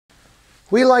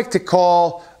We like to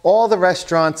call all the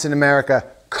restaurants in America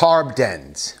Carb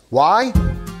Dens. Why?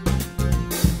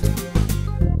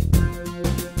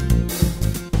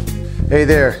 Hey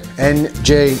there,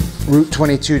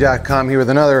 NJRoute22.com here with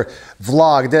another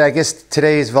vlog. I guess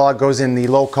today's vlog goes in the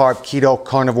low carb, keto,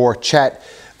 carnivore chat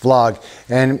vlog.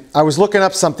 And I was looking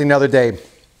up something the other day,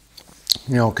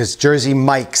 you know, because Jersey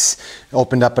Mike's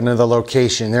opened up another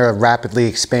location. They're a rapidly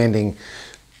expanding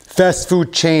fast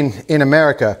food chain in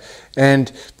America.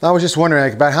 And I was just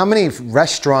wondering about how many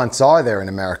restaurants are there in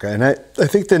America. And I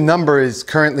think the number is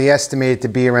currently estimated to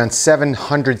be around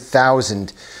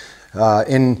 700,000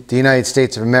 in the United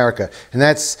States of America. And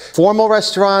that's formal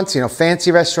restaurants, you know,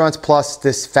 fancy restaurants, plus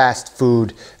this fast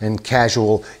food and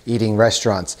casual eating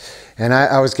restaurants. And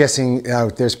I was guessing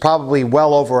there's probably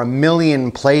well over 1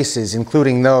 million places,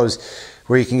 including those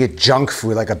where you can get junk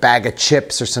food, like a bag of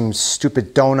chips or some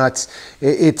stupid donuts.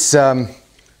 It's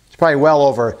probably well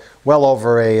over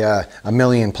a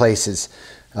million places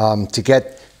to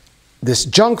get this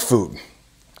junk food.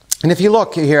 And if you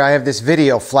look here, I have this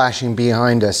video flashing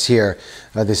behind us here,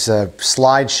 this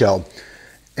slideshow.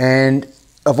 And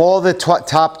of all the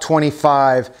top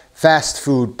 25 fast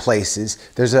food places,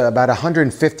 there's about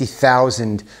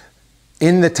 150,000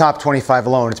 in the top 25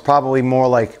 alone. It's probably more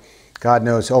like, God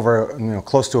knows, over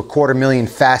close to 250,000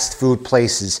 fast food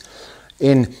places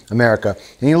in America.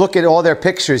 And you look at all their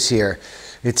pictures here.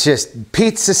 It's just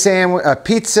pizza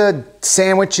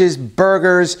sandwiches,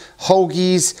 burgers,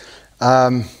 hoagies,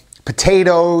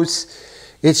 potatoes.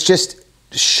 It's just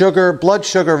sugar, blood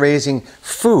sugar raising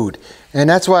food. And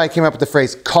that's why I came up with the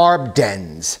phrase Carb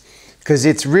Dens, because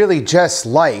it's really just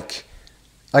like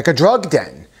a drug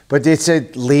den. But it's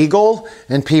legal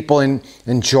and people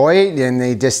enjoy it and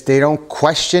they don't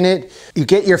question it. You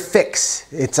get your fix.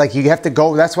 It's like you have to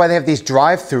go, that's why they have these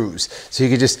drive-thrus. So you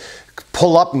can just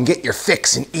pull up and get your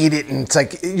fix and eat it. And it's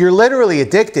like, you're literally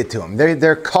addicted to them.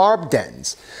 They're carb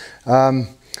dens.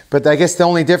 But I guess the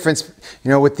only difference,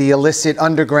 with the illicit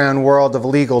underground world of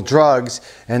illegal drugs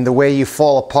and the way you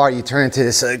fall apart, you turn into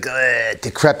this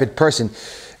decrepit person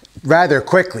rather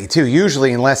quickly too,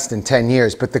 usually in less than 10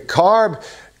 years. But the carb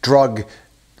drug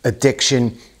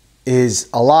addiction is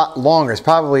a lot longer. It's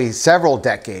probably several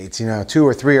decades, 2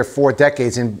 or 3 or 4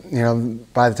 decades.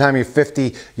 And, by the time you're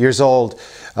 50 years old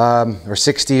or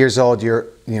 60 years old, you're,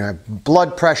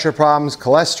 blood pressure problems,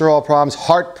 cholesterol problems,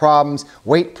 heart problems,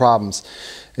 weight problems.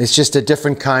 It's just a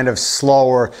different kind of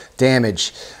slower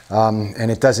damage.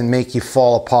 And it doesn't make you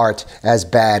fall apart as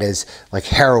bad as like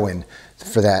heroin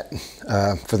for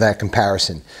that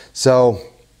comparison. So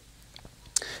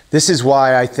this is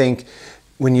why I think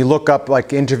when you look up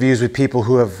like interviews with people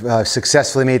who have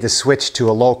successfully made the switch to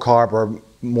a low carb or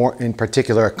more in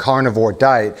particular a carnivore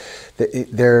diet,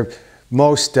 their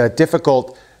most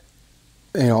difficult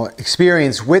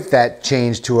experience with that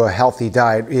change to a healthy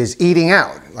diet is eating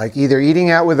out. Like either eating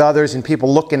out with others and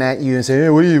people looking at you and saying, hey,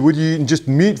 what are you eating just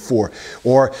meat for?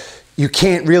 Or you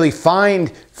can't really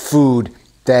find food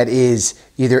that is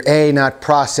either A, not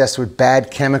processed with bad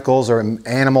chemicals or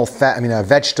animal fat,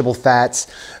 vegetable fats,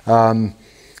 and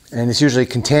it's usually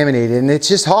contaminated, and it's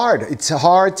just hard. It's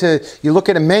hard to, you look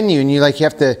at a menu and you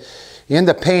end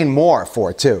up paying more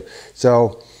for it too.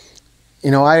 So,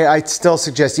 I still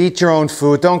suggest eat your own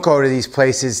food. Don't go to these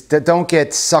places. Don't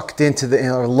get sucked into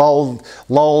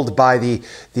lulled by the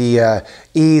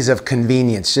ease of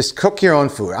convenience. Just cook your own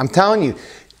food. I'm telling you,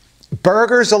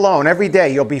 burgers alone every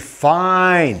day, you'll be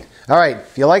fine. All right,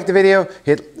 if you like the video,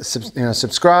 hit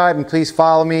subscribe and please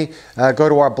follow me. Go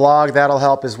to our blog, that'll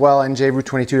help as well,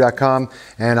 NJRoute22.com,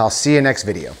 and I'll see you next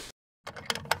video.